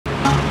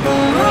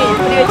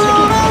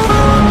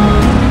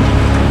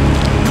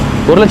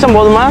1 லட்சம்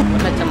போதுமா?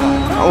 1 லட்சமா?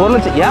 1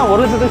 லட்சம். ஏன் 1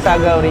 லட்சத்துக்கு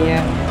ஷாக் ஆகுறீங்க?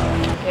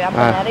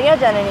 அப்ப நிறைய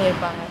ஜனனி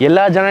இருப்பாங்க.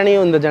 எல்லா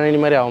ஜனனியும் இந்த ஜனனி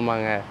மாதிரி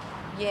ஆகுமாங்க?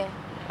 ஏன்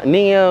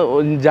நீங்க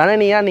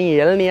ஜனனியா நீங்க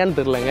இளநியான்னு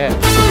தெரியலங்க.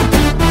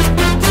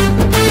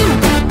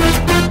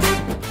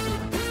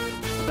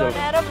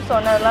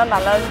 சொன்னதெல்லாம்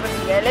நல்லா இருக்கு.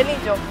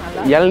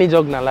 இளநி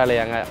ஜோக் நல்லா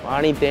இல்லையாங்க?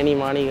 மானி தேனி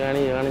மானி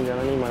காணி காணி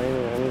ஜனனி மணி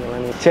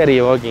காணி. சரி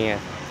ஓகேங்க.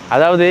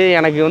 அதாவது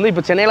எனக்கு வந்து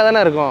இப்போ சென்னையில்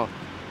தானே இருக்கும்.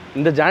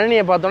 இந்த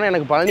ஜனனியை பார்த்தோன்னே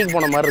எனக்கு பழனிக்கு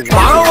போன மாதிரி இருக்கு.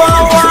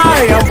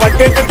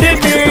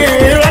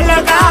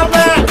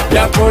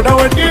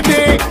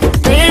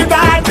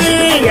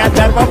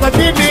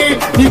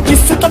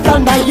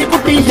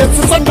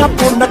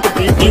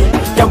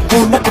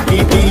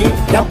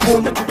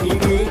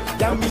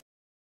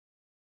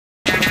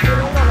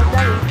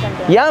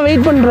 ஏன்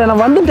வெயிட் பண்றேன்?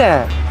 நான்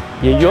வந்துட்டேன்.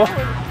 ஐயோ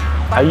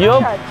ஐயோ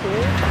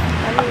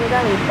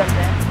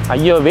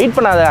ஐயோ வெயிட்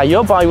பண்ணாத. ஐயோ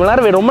பா இவ்வளோ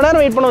நேரம் ரொம்ப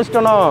நேரம் வெயிட் பண்ண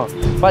வச்சுட்டோனோ.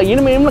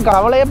 இனிமே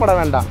கவலையே பட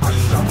வேண்டாம்.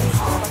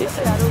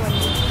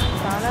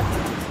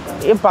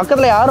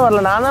 பக்கத்தில் யாரும்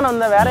வரல. நான் தானே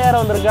வந்தேன். வேற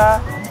யாரும் வந்திருக்கா?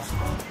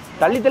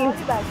 தள்ளி தள்ளி.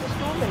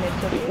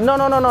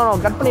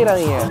 இன்னும் கட்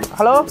பண்ணிடாதீங்க.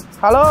 Hello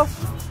hello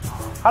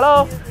hello.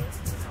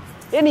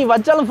 நீ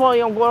வச்சாலும்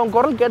உன்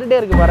குரல் கேட்டுகிட்டே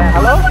இருக்கு பாரு.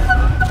 ஹலோ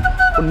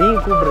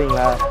நீங்கள்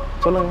கூப்பிடுறீங்களா?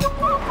 சொல்லுங்க.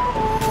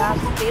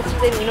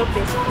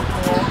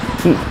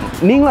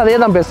 நீங்களும் அதே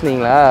தான்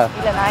பேசுனீங்களா?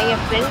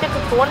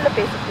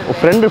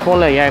 ஃப்ரெண்டு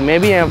ஃபோனில்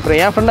மேபி என்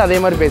ஃப்ரெண்டு அதே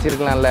மாதிரி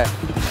பேசியிருக்கலாம்ல.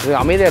 இது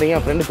அமைதியாக இருங்க.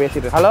 என் ஃப்ரெண்டு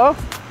பேசிட்டு. ஹலோ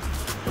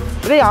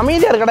இதே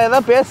அமைதியாக இருக்கடா.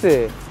 ஏதாவது பேசு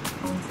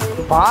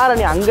பாரு.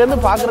 நீ அங்கேருந்து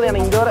பார்க்குறது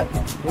எனக்கு இங்கே வர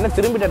என்ன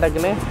திரும்பிட்ட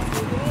டக்குன்னு.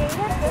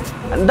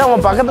 இந்த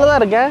உன் பக்கத்தில்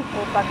தான் இருக்கேன்.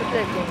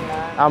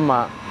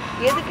 ஆமாம்.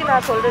 எதுக்கு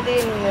நான் சொல்றதே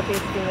நீங்க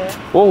பேசுறீங்க?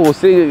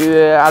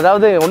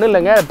 அதாவது ஒன்றும்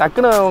இல்லைங்க.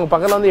 டக்குன்னு உங்க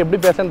பக்கத்தில் வந்து எப்படி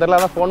பேசுன்னு தெரியல.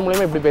 அதான் ஃபோன்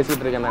மூலியமாக எப்படி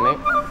பேசிகிட்டு இருக்கேன்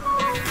நான்.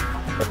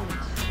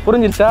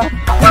 புரிஞ்சிருச்சா?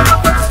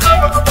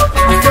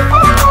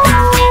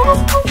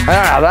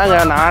 அதாங்க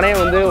நானே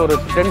வந்து ஒரு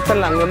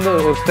டென்ஷனில் அங்கேருந்து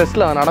ஒரு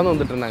ஸ்ட்ரெஸ்ஸில் நடந்து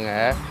வந்துட்டு இருந்தாங்க.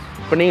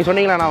 இப்போ நீங்கள்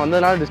சொன்னீங்களா நான்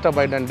வந்ததுனால டிஸ்டர்ப்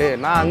ஆகிட்டேன்ட்டு.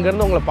 நான்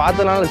அங்கேருந்து உங்களை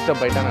பார்த்ததுனால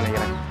டிஸ்டர்ப் ஆகிட்டேன்னு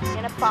நினைக்கிறேன்.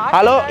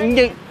 ஹலோ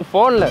இங்கே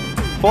ஃபோனில்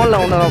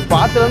ஒன்று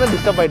பார்த்ததுலேருந்து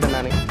டிஸ்டர்ப் ஆகிட்டேன்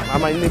நான்.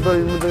 ஆமாம். இப்போ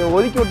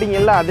ஒதுக்கி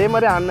விட்டீங்கல்ல அதே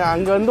மாதிரி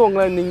அங்கே வந்து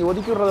உங்களை நீங்கள்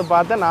ஒதுக்கி விட்றதை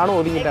பார்த்தேன். நானும்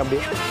ஒதுக்கிட்டேன். அப்படி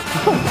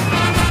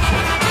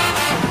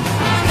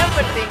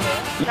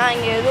நான்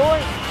இங்கே ஏதோ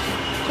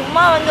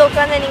சும்மா வந்து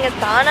உட்காந்து நீங்கள்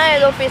தானாக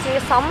ஏதோ பேசுங்க.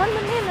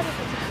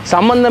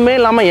 சம்மந்தமே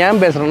இல்லாமல்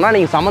ஏன் பேசுகிறேன்னா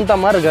நீங்கள் சமந்தா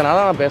மாதிரி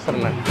இருக்கிறனால நான்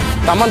பேசுகிறேன்.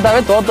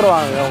 சமந்தாவே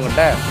தோற்றுருவாங்க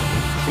உங்கள்கிட்ட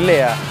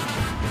இல்லையா?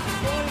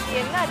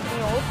 என்ன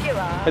ஆச்சுங்க?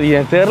 ஓகேவா? அது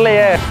எனக்கு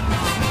தெரியலையே.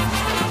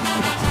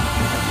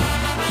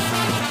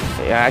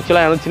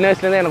 ஆக்சுவலாக எனக்கு சின்ன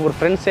வயசுலேருந்தே எனக்கு ஒரு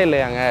ஃப்ரெண்ட்ஸே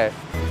இல்லையாங்க.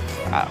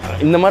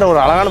 இந்த மாதிரி ஒரு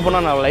அழகான பொண்ணை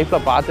நான்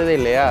லைஃப்பில் பார்த்ததே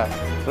இல்லையா.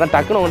 அதான்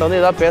டக்குன்னு உங்கள்கிட்ட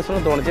வந்து ஏதாவது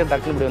பேசணும்னு தோணுச்சு.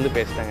 டக்குன்னு இப்படி வந்து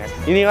பேசிட்டாங்க.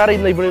 இனி வேறு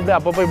இப்படி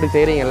அப்பப்போ இப்படி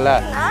செய்கிறீங்கல்ல.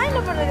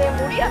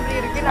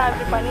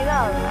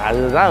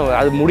 அதுதான்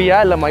அது முடியா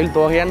இல்லை மயில்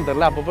தொகையான்னு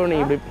தெரில. அப்பப்போ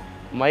நீங்கள் இப்படி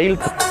மயில்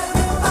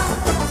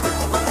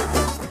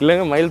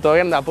இல்லைங்க மயில்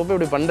தொகைன்னு அப்பப்போ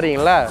இப்படி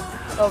பண்ணுறீங்களா?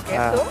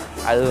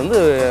 அது வந்து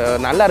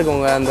நல்லா இருக்கும்.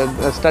 உங்கள் அந்த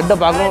ஸ்டட்டை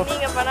பார்க்கணும்.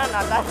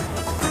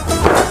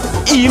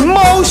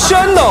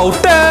 Emotional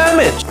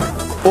damage.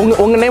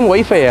 உங்க நேம்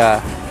வைஃபையா?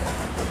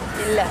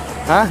 இல்ல.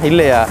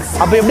 இல்லையா?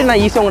 அப்போ எப்படி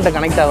நான் ஈஸியாக உங்கள்கிட்ட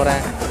கனெக்ட்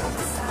ஆகுறேன்?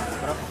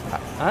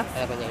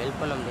 கொஞ்சம் ஹெல்ப்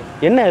பண்ண முடியும்.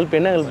 என்ன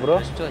ஹெல்ப் ப்ரோ?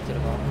 ட்ரஸ்ட்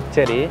வச்சிருக்கோம்.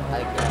 சரி.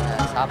 அதுக்கு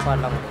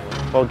சாப்பாடுலாம்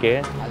ஓகே.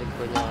 அதுக்கு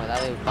கொஞ்சம்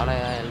ஏதாவது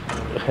பணம்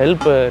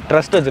ஹெல்ப்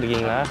ட்ரஸ்ட்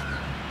வச்சுருக்கீங்களா?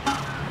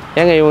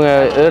 ஏங்க இவங்க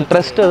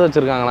ட்ரஸ்ட் எதாவது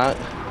வச்சுருக்காங்களா?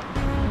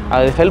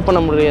 அது ஹெல்ப்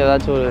பண்ண முடியும்.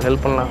 ஏதாச்சும் ஒரு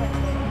ஹெல்ப் பண்ணலாம்.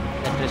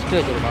 ட்ரஸ்ட்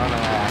வச்சுருக்கோம்.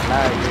 நாங்கள்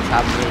எல்லாம்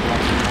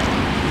சாப்பிடுவோம்.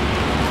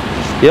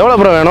 எவ்வளோ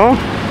ப்ரோ வேணும்?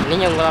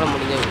 நீங்கள் உங்களால்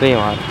முடிஞ்ச சரிங்க.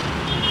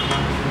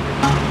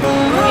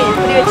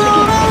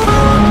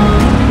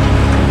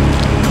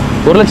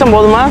 1 லட்சம்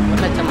போதுமா? 1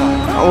 லட்சமா?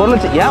 1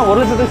 லட்சம். ஏன் 1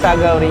 லட்சத்துக்கு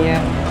ஷாக் ஆகுறீங்க?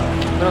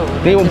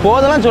 நீங்கள்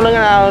போதெல்லாம்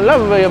சொல்லுங்கள். நான் இல்லை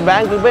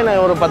பேங்க்குக்கு போய்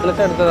நான் ஒரு 10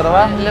 லட்சம் எடுத்து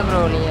தரவா? இல்லை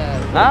ப்ரோ நீங்கள்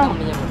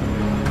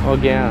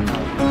ஓகே.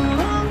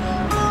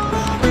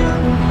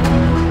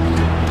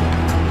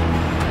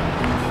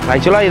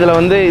 ஆக்சுவலாக இதில்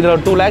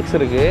 2 lakhs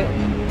இருக்குது.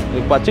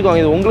 இப்போ வச்சுக்கோங்க.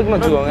 இது உங்களுக்குன்னு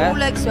வச்சுக்கோங்க.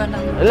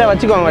 இல்லை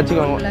வச்சுக்கோங்க.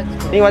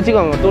 நீங்கள்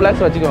வச்சுக்கோங்க. 2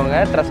 lakhs வச்சுக்கோங்க.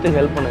 ட்ரஸ்ட்டுக்கு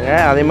ஹெல்ப்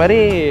பண்ணுங்கள். அதே மாதிரி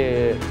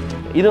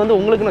இது வந்து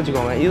உங்களுக்குன்னு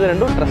வச்சுக்கோங்க. இது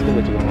ரெண்டும் ட்ரஸ்ட்டுக்கு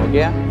வச்சுக்கோங்க.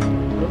 ஓகே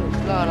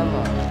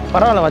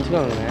பரவாயில்ல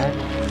வச்சுக்கோங்க.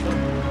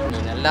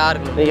 நல்லா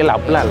இருக்கும். இல்லை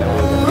அப்படிலாம் இல்லை.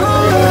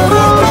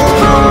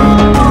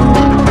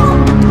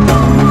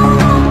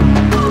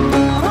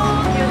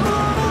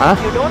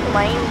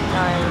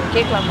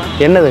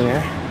 என்னதுங்க?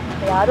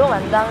 யாரும்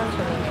வந்தாங்கன்னு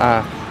சொன்னீங்க.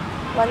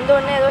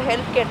 வந்தோடனே ஏதோ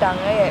ஹெல்ப்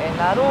கேட்டாங்க.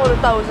 எல்லாரும் ஒரு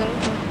 1000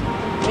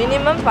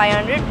 மினிமம்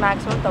 500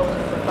 மேக்ஸிமம்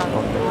 1000 கொடுப்பாங்க.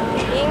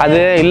 அது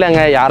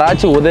இல்லைங்க.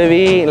 யாராச்சும்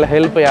உதவி இல்லை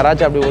ஹெல்ப்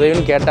யாராச்சும் அப்படி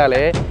உதவின்னு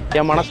கேட்டாலே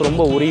என் மனசு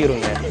ரொம்ப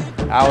உருகிருங்க.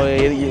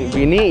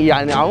 இனி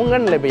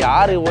அவங்கன்னு இல்லை. இப்போ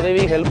யார்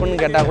உதவி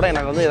ஹெல்ப்னு கேட்டால் கூட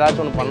எனக்கு வந்து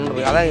ஏதாச்சும் ஒன்று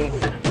பண்ணுறது. அதான்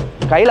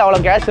கையில்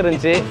அவ்வளோ கேஷ்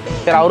இருந்துச்சு.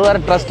 சரி அவர்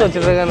வேறு ட்ரஸ்ட்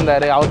வச்சுருக்கேன்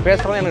இருந்தார். அவர்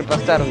பேசுகிறதும் எனக்கு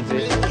ட்ரஸ்ட்டாக இருந்துச்சு.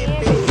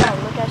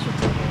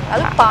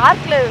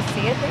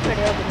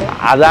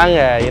 அதாங்க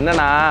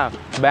என்னன்னா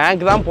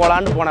பேங்க் தான்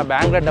போகலான்னு போனேன்.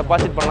 பேங்க்கில்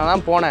டெபாசிட் பண்ண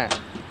தான் போனேன்.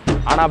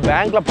 ஆனால்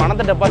பேங்க்கில்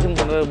பணத்தை டெபாசிட்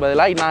பண்ணுறதுக்கு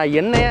பதிலாக நான்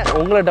என்னைய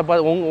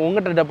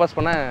உங்கள்கிட்ட டெபாசிட்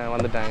பண்ண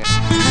வந்துட்டாங்க.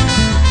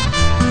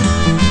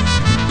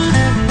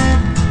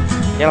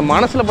 என்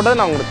மனசில் பட்டதை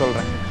நான் உங்களுக்கு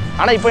சொல்கிறேன்.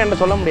 ஆனால் இப்போ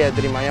என்கிட்ட சொல்ல முடியாது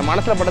தெரியுமா? என்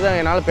மனசில் பட்டதை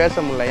என்னால் பேச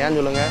முடியல. ஏன்னு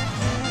சொல்லுங்கள்,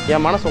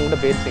 என் மனசு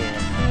உங்கள்கிட்ட பேசுங்க.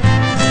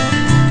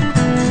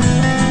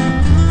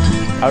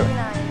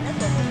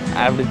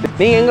 அப்படி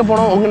நீங்கள் எங்கே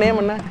போனோம்? உங்கள்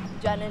நேம் என்ன?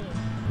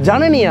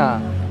 ஜனனியா?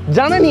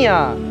 ஜனனியா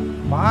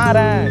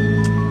பாரு.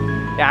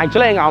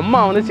 ஆக்சுவலாக எங்கள் அம்மா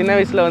வந்து சின்ன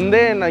வயசில் வந்து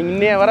நான்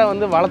இன்னைய வரை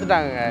வந்து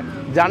வளர்த்துட்டாங்க.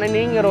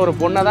 ஜனனிங்கிற ஒரு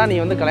பொண்ணை தான் நீ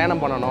வந்து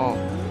கல்யாணம் பண்ணணும்,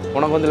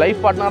 உனக்கு வந்து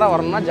லைஃப் பார்ட்னராக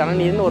வரணும்னா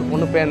ஜனனின்னு ஒரு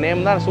பொண்ணு பேர்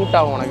நேம் தான் சூட்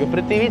ஆகும் உனக்கு.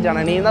 பிருத்திவி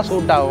ஜனனின்னு தான்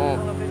சூட் ஆகும்.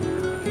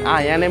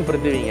 என் நேம்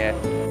பிருத்திவிங்க.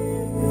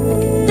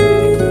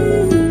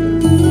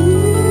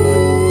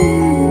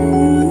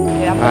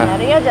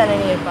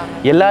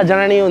 எல்லா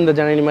ஜனனியும் இந்த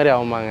ஜனனி மாதிரி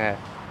ஆகுமாங்க?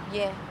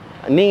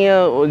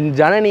 நீங்கள்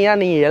ஜனனியா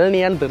நீங்கள்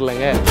இளநியான்னு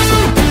தெரிலங்க.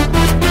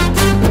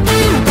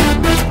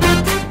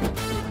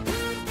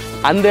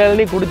 அந்த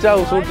இளநீ குடிச்சா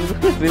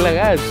சூட்டு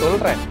இல்லைங்க,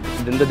 சொல்கிறேன்.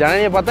 இந்த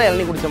ஜனனியை பார்த்தா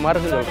இளநீ குடிச்ச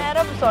மாதிரி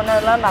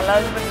சொன்னதெல்லாம் நல்லா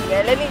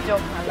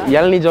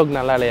இளநீ ஜோக்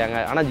நல்லா இல்லையாங்க?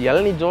 ஆனால்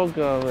இளநீ ஜோக்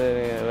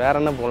வேற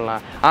என்ன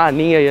போடலாம்?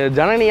 நீங்கள்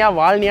ஜனனியா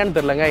வாழ்னியான்னு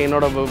தெரிலங்க.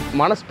 என்னோட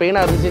மனசு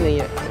பெயினாக இருந்துச்சு.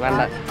 நீங்கள்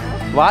வேண்டாம்,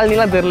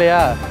 வாழ்னிலாம்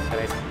தெரிலையா?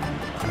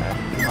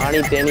 மாணி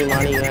தேனி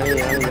மாணி மாணி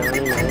மாணி மாணி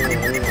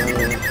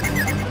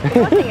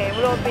மாணி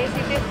எவ்வளோ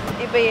பேசிட்டு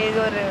இப்போ இது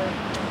ஒரு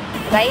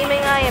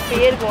ரைமிங்காக என்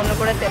பேருக்கு ஒன்று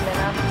கூட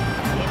தெரியலனா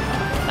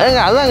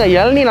அதாங்க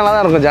இளநீ நல்லா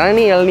தான் இருக்கும்.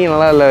 ஜனனி இளநீ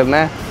நல்லா இல்லை என்ன?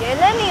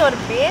 இளநீ ஒரு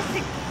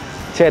பேசிக்.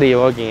 சரி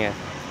ஓகேங்க.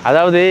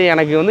 அதாவது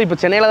எனக்கு வந்து இப்போ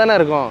சென்னையில் தானே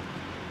இருக்கோம்.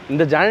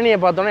 இந்த ஜனனியை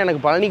பார்த்தோன்னே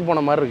எனக்கு பழனிக்கு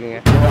போன மாதிரி இருக்குங்க.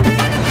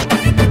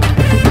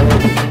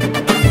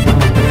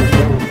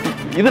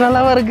 இது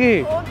நல்லாவா இருக்கு?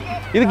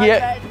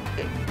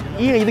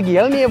 இதுக்கு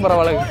இளநியே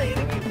பரவாயில்ல.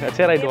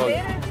 சரி ரைட் ஓகே.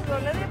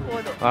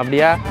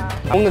 அப்படியா?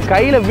 உங்கள்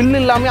கையில் வில்லு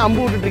இல்லாமல்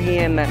அம்பு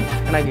விட்டுட்ருக்கீங்க என்ன?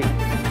 எனக்கு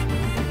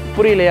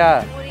புரியலையா?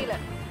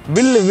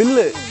 வில்லு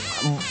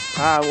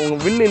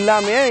உங்கள் வில்லு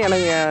இல்லாமே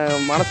எனக்கு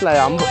என் மனசில்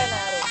அம்பு.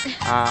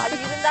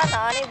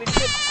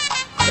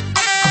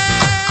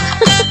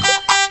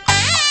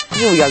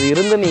 அது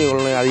இருந்து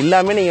நீங்கள் அது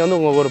இல்லாமல் நீங்கள் வந்து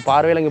உங்கள் ஒரு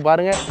பார்வையில் இங்கே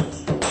பாருங்கள்.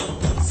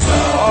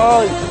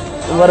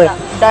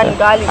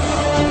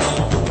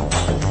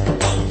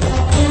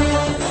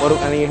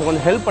 நீங்கள்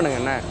கொஞ்சம் ஹெல்ப் பண்ணுங்க.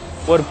 என்ன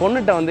ஒரு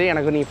பொண்ணுகிட்ட வந்து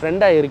எனக்கு நீ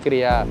ஃப்ரெண்டாக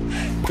இருக்கிறியா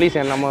ப்ளீஸ்,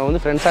 நம்ம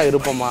வந்து ஃப்ரெண்ட்ஸாக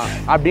இருப்போமா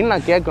அப்படின்னு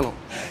நான் கேட்கணும்.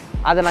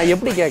 அதை நான்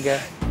எப்படி கேட்க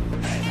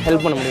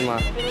ஹெல்ப் பண்ண முடியுமா?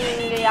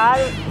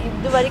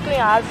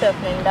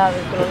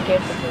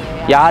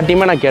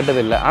 யார்ட்டையுமே நான்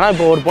கேட்டதில்லை. ஆனால்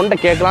இப்போ ஒரு பொண்ணை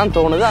கேட்கலான்னு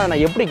தோணுது. அதை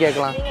நான் எப்படி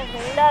கேட்கலாம்?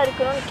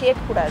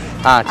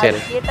 சரி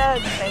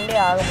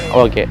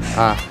ஓகே.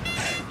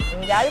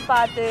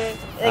 பார்த்து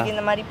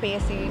இந்த மாதிரி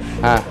பேசி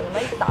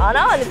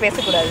தானா அது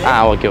பேசக்கூடாது.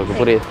 ஓகே ஓகே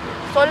புரியுது.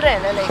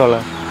 சொல்றேன் சொல்ல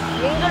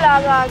mingle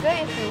ஆக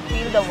if you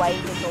feel the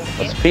vibe is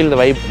okay. feel the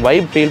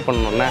vibe feel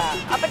பண்ணனும்னா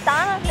அப்ப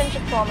தானா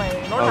friendship form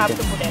ஆயிடும். you don't have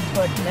to put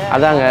effort.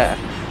 அதாங்க.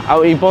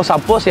 இப்போ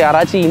சப்போஸ்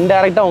யாராச்சும்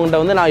இன்டைரக்டா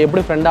உங்கள்கிட்ட வந்து நான்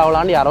எப்படி ஃப்ரெண்ட்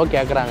ஆகலான்னு யாரோ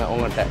கேட்குறாங்க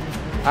உங்கள்கிட்ட.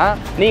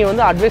 நீங்கள்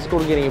வந்து அட்வைஸ்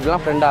கொடுக்குறீங்க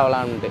இப்படிலாம் ஃப்ரெண்ட்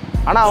ஆகலான்ட்டு.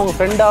 ஆனால் அவங்க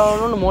ஃப்ரெண்ட்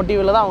ஆகணும்னு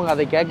மோட்டிவில் தான் அவங்க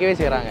அதை கேட்கவே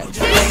செய்கிறாங்க.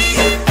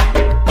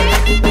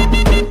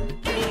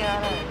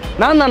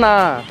 நான் தானா?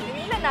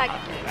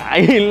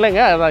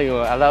 இல்லைங்க.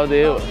 அதாவது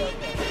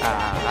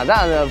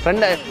அதான்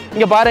ஃப்ரெண்டை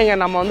இங்கே பாருங்கள்,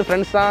 நம்ம வந்து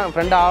ஃப்ரெண்ட்ஸ் தான்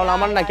ஃப்ரெண்ட்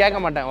ஆகலாமான்னு நான் கேட்க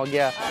மாட்டேன். ஓகே,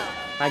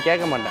 நான்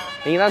கேட்க மாட்டேன்.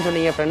 நீங்கள் தான்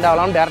சொன்னீங்க ஃப்ரெண்ட்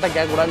ஆகலாம்னு டேரெக்டாக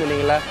கேட்கக்கூடாதுன்னு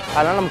சொன்னீங்களா,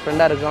 அதனால் நம்ம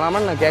ஃப்ரெண்டாக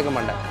இருக்கலாமான்னு நான் கேட்க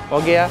மாட்டேன்.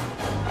 ஓகேயா?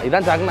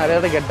 இதான் சாக்கு நிறைய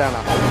தான் கேட்டேன்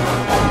நான்.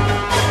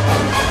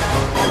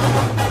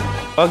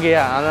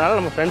 ஓகேயா? அதனால்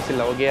நம்ம ஃப்ரெண்ட்ஸ்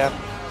இல்லை. ஓகேயா?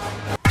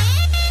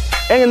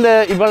 ஏங்க இந்த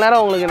இவ்வளோ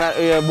நேரம் உங்களுக்கு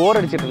போர்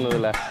அடிச்சிட்டு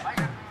இருந்ததில்ல?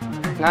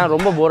 நான்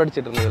ரொம்ப போர்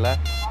அடிச்சிட்டு இருந்ததில்ல?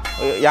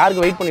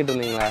 யாருக்கு வெயிட் பண்ணிட்டு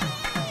இருந்தீங்களா?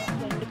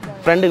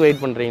 ஃப்ரெண்டுக்கு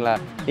வெயிட் பண்ணுறீங்களா?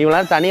 இவ்வளோ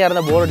நேரம் தனியாக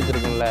இருந்தால் போர்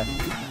அடிச்சிருக்கும்ல?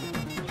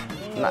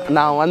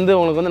 நான் வந்து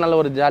உங்களுக்கு வந்து நல்ல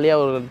ஒரு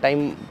ஜாலியாக ஒரு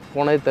டைம்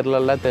போனதே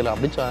தெரியல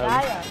அப்படி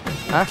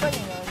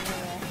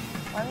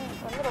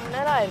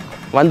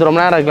வந்து ரொம்ப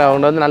நேரம் இருக்கலாம்.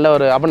 அவங்க வந்து நல்ல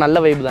ஒரு அப்போ நல்ல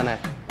வைப் தானே?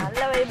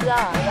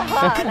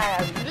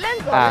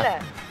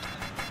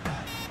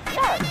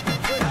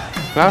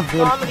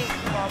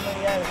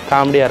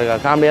 காமெடியாக இருக்கா?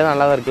 காமெடியாக தான்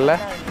நல்லா தான் இருக்குல்ல?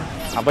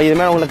 அப்போ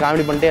இதுமாதிரி உங்களுக்கு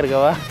காமெடி பண்ணிட்டே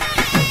இருக்கவா?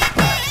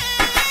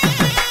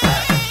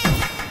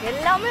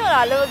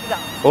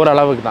 ஒரு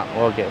அளவுக்கு தான்.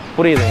 ஓகே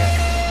புரியுதுங்க.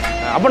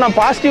 அப்போ நான்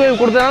பாசிட்டிவ் வைப்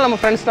கொடுத்ததுனால நம்ம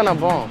ஃப்ரெண்ட்ஸ் தானே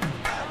அப்போ?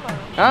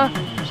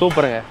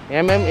 சூப்பருங்க.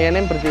 என்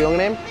நேம் பிரித்திவி.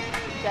 உங்கள் நேம்?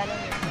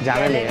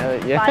 ஜனனி.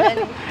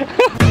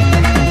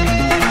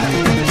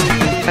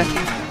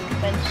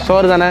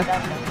 சோறு தானே?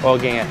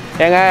 ஓகேங்க.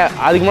 ஏங்க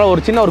அதுக்கு மேலே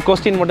ஒரு சின்ன ஒரு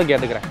கொஸ்டின் மட்டும்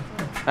கேட்டுக்கிறேன்.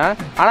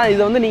 ஆனால்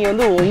இது வந்து நீங்கள்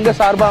வந்து உங்கள்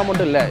சார்பாக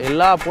மட்டும் இல்லை,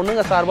 எல்லா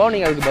பொண்ணுங்க சார்பாகவும்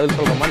நீங்கள் அதுக்கு பதில்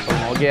சொல்கிற மாதிரி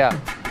சொல்லணும். ஓகேயா?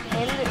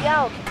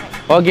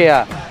 ஓகேயா?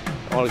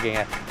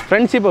 ஓகேங்க.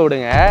 ஃப்ரெண்ட்ஷிப்பை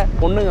விடுங்க.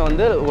 பொண்ணுங்க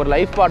வந்து ஒரு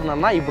லைஃப்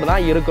பார்ட்னர்னா இப்படி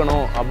தான்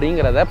இருக்கணும்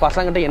அப்படிங்கிறத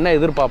பசங்கிட்ட என்ன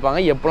எதிர்பார்ப்பாங்க,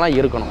 எப்படிலாம்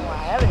இருக்கணும்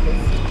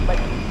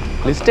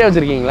லிஸ்ட்டே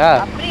வச்சுருக்கீங்களா?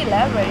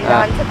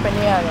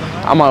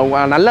 ஆமாம்,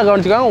 நல்லா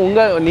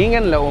கவனிச்சுக்காங்க.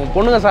 நீங்கள் இல்லை, உங்கள்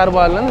பொண்ணுங்க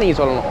சார்பாகலன்னு நீங்கள்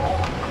சொல்லணும்.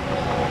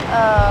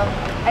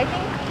 I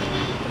think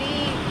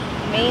 3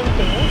 main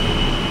things.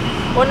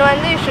 ஒன்று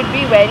வந்து you should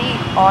be very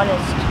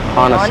honest.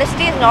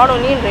 Honesty is not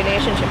only in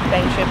relationship,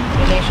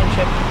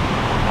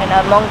 and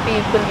among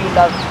people you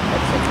love.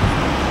 That's it.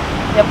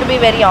 You have to be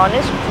very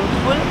honest,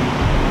 truthful.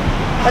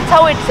 That's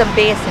how it's a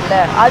base.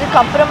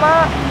 Adukapprama,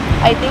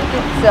 I think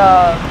it's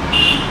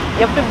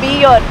you have to be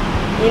your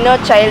inner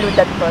child with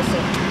that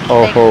person.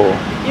 Like,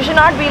 you should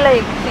not be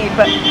like, see,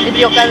 but if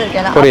you can you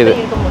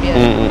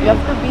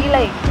have to be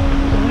like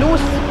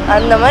loose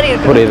and the mari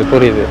irukku. You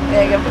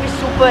have to be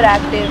super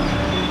active.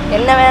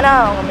 Enna vena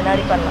avanga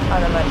munadi pannalam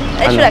andha mari.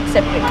 I should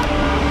accept it.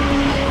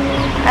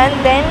 And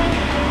then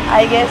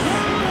I guess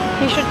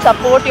he should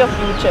support your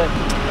future.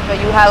 If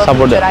you have a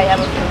future, I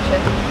have a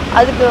future.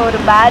 Adukku oru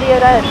barrier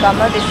ah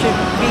irukama, they should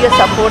be a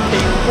support to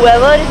you.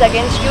 Whoever is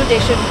against you,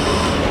 they should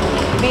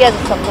be as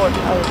a support.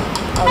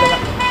 Avladha.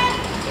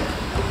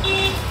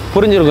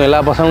 புரிஞ்சிருக்கும், எல்லா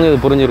பசங்களுக்கும்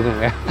இது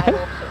புரிஞ்சிருக்குங்க.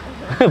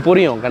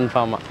 புரியும்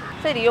கன்ஃபார்மா.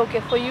 சரி, okay.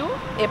 For you,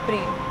 எப்படி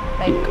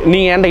like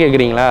நீங்க ஏன்ட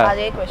கேக்குறீங்களா?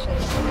 அதே क्वेश्चन.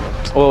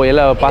 ஓ,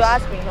 எல்லா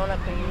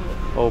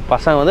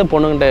பசங்க வந்து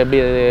பொண்ணுங்கிட்ட எப்படி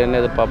என்ன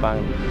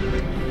எதிர்பார்ப்பாங்க?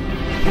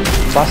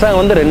 பசங்க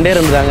வந்து ரெண்டே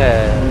தாங்க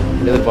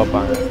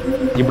எதிர்பார்ப்பாங்க.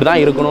 இப்படி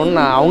தான் இருக்கணும்னு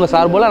நான் அவங்க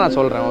சார்போல நான்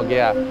சொல்கிறேன்.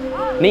 ஓகேயா?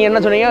 நீங்கள்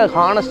என்ன சொன்னீங்க?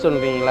 ஹானஸ்ட்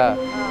சொல்கிறீங்களா?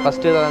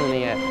 ஃபஸ்ட்டு தான்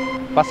சொன்னீங்க.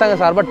 பசங்க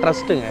சார்பாக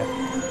ட்ரஸ்ட்டுங்க.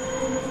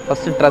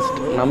 ஃபஸ்ட்டு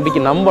ட்ரஸ்ட்,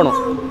 நம்பிக்கை, நம்பணும்.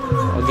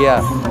 ஓகேயா?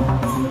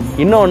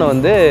 இன்னொன்று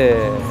வந்து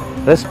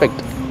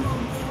ரெஸ்பெக்ட்,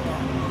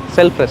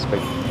 செல்ஃப்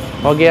ரெஸ்பெக்ட்.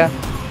 ஓகேயா?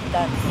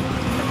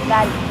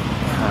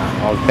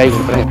 ஓகே, கை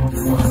கொடுத்துறேன்.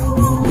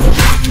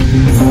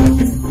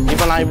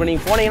 இப்போ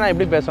நீங்கள் போனீங்கன்னா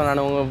எப்படி பேசுவேன்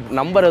நான்? உங்கள்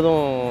நம்பர்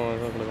எதுவும்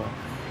கொடுக்குறேன்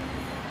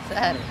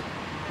சார்.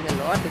 இந்த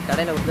நோட்டு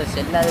கடையில் கொடுத்தா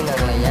செல்லாதுங்க.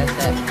 ஏன்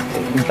சார்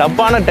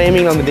தப்பான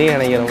டைமிங்கில் வந்துட்டீங்க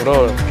நினைக்கிறேன் ப்ரோ.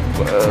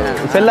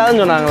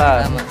 செல்லாதுன்னு சொன்னாங்களா?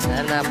 ஆமாம்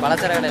சார், நான்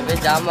பலசர கடை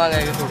போய் ஜாமான்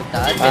கொடுத்தா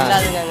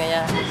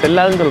செல்லாதுங்கய்யா.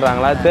 செல்லாதுன்னு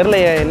சொல்கிறாங்களா?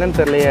 தெரிலையே, என்னன்னு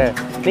தெரிலையே.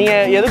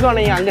 நீங்கள் எதுக்கும்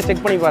நீங்கள் அங்கே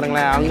செக் பண்ணி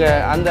பாருங்களேன்.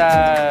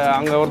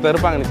 அங்கே ஒருத்தர்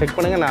இருப்பாங்க, நீங்கள் செக்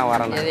பண்ணுங்கள், நான்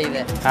வரேன்.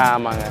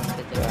 ஆமாங்க.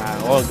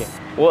 ஓகே,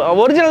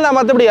 ஒரிஜினல் தான்,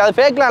 மற்றபடி அது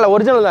ஃபேக்லாம் இல்லை,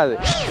 ஒரிஜினல் தான் அது.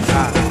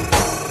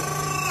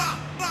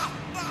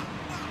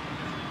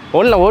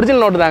 ஒன்றும் இல்லை,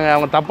 ஒரிஜினல் நோட்டு தாங்க.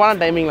 அவங்க தப்பான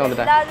டைமிங்கில்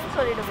வந்துட்டாங்க.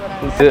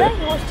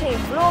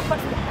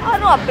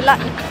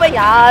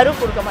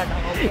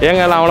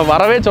 ஏங்க நான் அவளை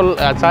வரவே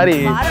சாரி.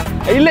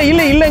 இல்லைங்க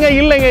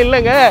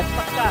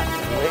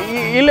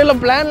இல்லை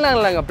பிளான்லாம்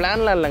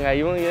இல்லைங்க.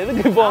 இவங்க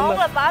எதுக்கு இப்போ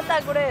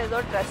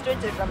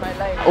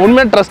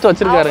உண்மையாக ட்ரஸ்ட்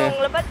வச்சிருக்காரு.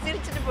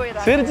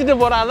 சிரிச்சுட்டு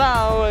போறாதான்.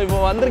 இப்போ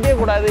வந்திருக்கே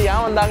கூடாது,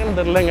 ஏன் வந்தாங்கன்னு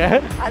தெரியலங்க.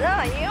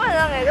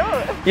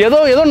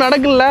 ஏதோ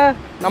நடக்கல,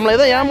 நம்மளை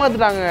ஏதோ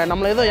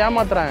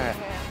ஏமாத்துறாங்க.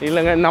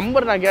 இல்லைங்க,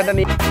 நம்பர் நான் கேட்டேன்.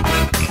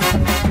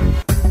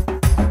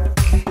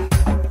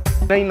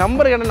 நீ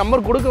நம்பர் கேட்டேன்,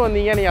 நம்பர் கொடுக்க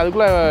வந்தீங்க. நீ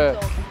அதுக்குள்ள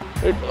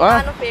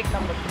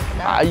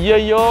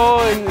ஐயோ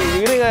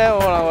இருங்க,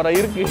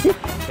 இருக்கு.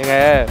 ஏங்க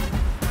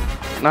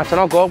நான்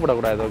சொன்னால்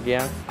கோவப்படக்கூடாது. ஓகே?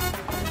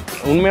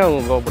 உண்மையாக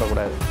அவங்க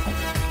கோவப்படக்கூடாது.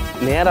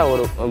 நேராக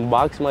ஒரு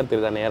பாக்ஸ் மாதிரி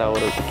தெரியுதா? நேராக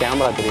ஒரு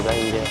கேமரா தெரியுதா?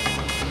 இங்கே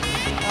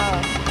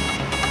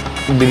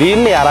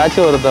திடீர்னு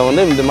யாராச்சும் ஒருத்தர்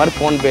வந்து இந்த மாதிரி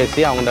ஃபோன் பேசி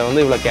அவங்கள்ட்ட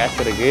வந்து இவ்வளோ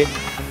கேஷ் இருக்குது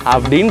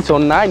அப்படின்னு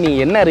சொன்னால் நீ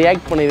என்ன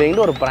ரியாக்ட்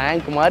பண்ணுவீங்கன்னு ஒரு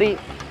ப்ராங்க் மாதிரி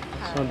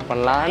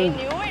பண்ணலாம்.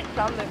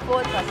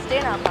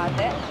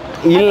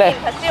 இல்லை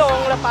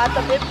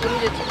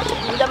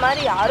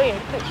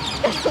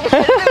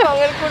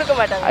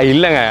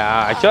இல்லைங்க,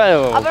 ஆக்சுவலாக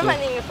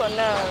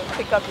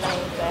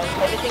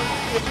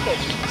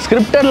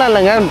ஸ்கிரிப்டட்லாம்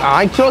இல்லைங்க.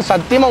 ஆக்சுவலாக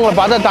சத்தியமாக உங்களை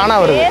பார்த்தா தானா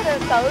வருது.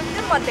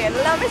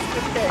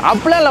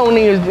 அப்படிலாம் இல்லை.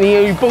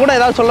 நீங்கள் இப்போ கூட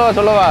ஏதாவது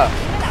சொல்லவா?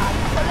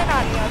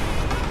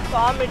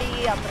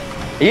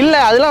 இல்லை,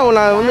 அதெல்லாம்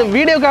நான் வந்து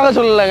வீடியோக்காக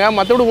சொல்லலைங்க,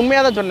 மற்றபடி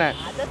உண்மையாக தான் சொன்னேன்.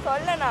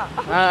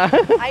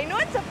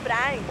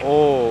 ஓ,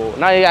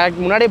 நான்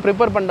முன்னாடியே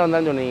ப்ரிப்பேர் பண்ணிட்டு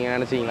வந்தேன்னு சொன்னீங்க,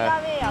 நினச்சிங்களா?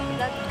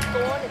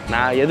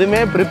 நான் எதுவுமே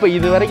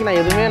இது வரைக்கும்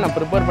நான்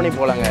ப்ரிப்பேர் பண்ணி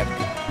போகலங்க.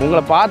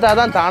 உங்களை பார்த்தா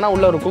தான் தானாக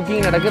உள்ள ஒரு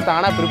குக்கிங் நடக்குது,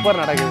 தானாக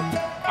ப்ரிப்பேர் நடக்குது.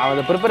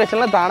 அந்த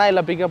ப்ரிப்பரேஷன்லாம் தானாக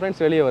இல்லை பிக்கப்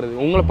லைன்ஸ் வெளியே வருது.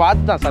 உங்களை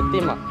பார்த்து தான்,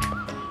 சத்தியமாக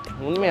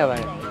உண்மையாக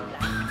தாங்க.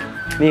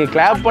 நீங்கள்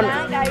கிளாப்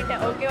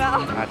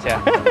ஆச்சா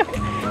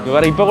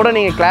இவரை இப்போ கூட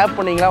நீங்கள் கிளாப்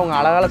பண்ணீங்களா? உங்கள்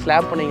அழகால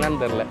ஸ்லாப்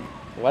பண்ணீங்களான்னு தெரில,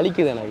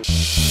 வலிக்குது எனக்கு.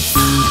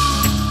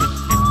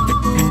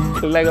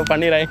 இல்லைங்க,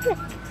 பண்ணிடுறேன்.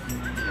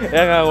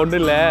 ஏங்க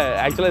ஒன்றும் இல்லை,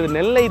 ஆக்சுவலாக இது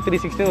நெல்லை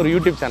 360 ஒரு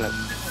யூடியூப் சேனல்.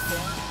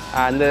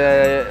 அந்த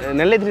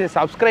நெல்லை 360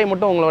 சப்ஸ்கிரைப்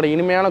மட்டும் உங்களோட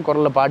இனிமையான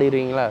குரலில்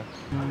பாடிடுவீங்களா?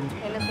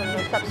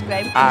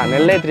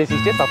 நெல்லை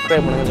 360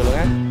 சப்ஸ்கிரைப் பண்ணுங்க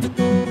சொல்லுங்கள்.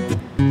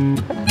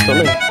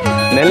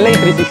 நெல்லை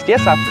 360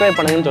 சப்ஸ்கிரைப்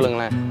பண்ணுங்கன்னு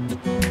சொல்லுங்களேன்.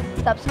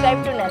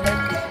 சப்ஸ்கிரைப்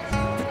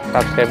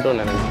டு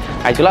நெல்லை.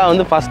 ஆக்சுவலாக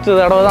வந்து ஃபஸ்ட்டு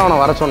தடவை தான் அவனை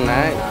வர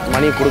சொன்னேன்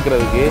மணி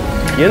கொடுக்குறதுக்கு.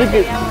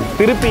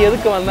 திருப்பி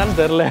எதுக்கு வந்தான்னு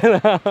தெரில.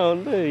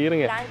 வந்து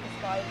இருங்க,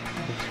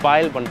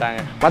 ஸ்பாயில் பண்ணிட்டாங்க.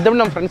 மற்றபடி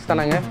நம்ம ஃப்ரெண்ட்ஸ்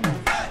தானாங்க,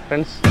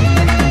 ஃப்ரெண்ட்ஸ்.